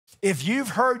If you've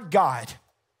heard God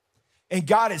and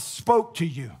God has spoke to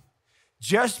you,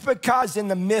 just because in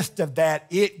the midst of that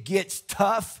it gets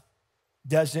tough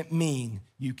doesn't mean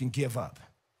you can give up.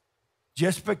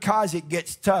 Just because it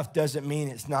gets tough doesn't mean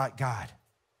it's not God.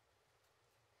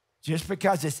 Just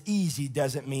because it's easy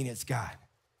doesn't mean it's God.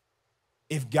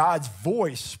 If God's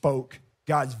voice spoke,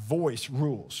 God's voice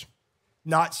rules,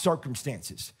 not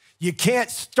circumstances. You can't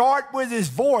start with his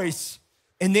voice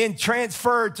and then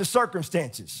transfer to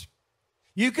circumstances.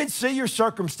 You can see your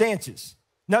circumstances.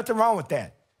 Nothing wrong with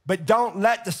that. But don't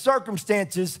let the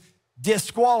circumstances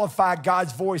disqualify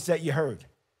God's voice that you heard.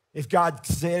 If God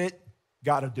said it,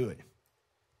 God will do it.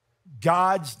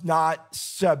 God's not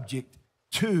subject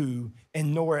to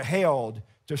and nor held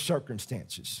to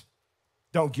circumstances.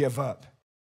 Don't give up.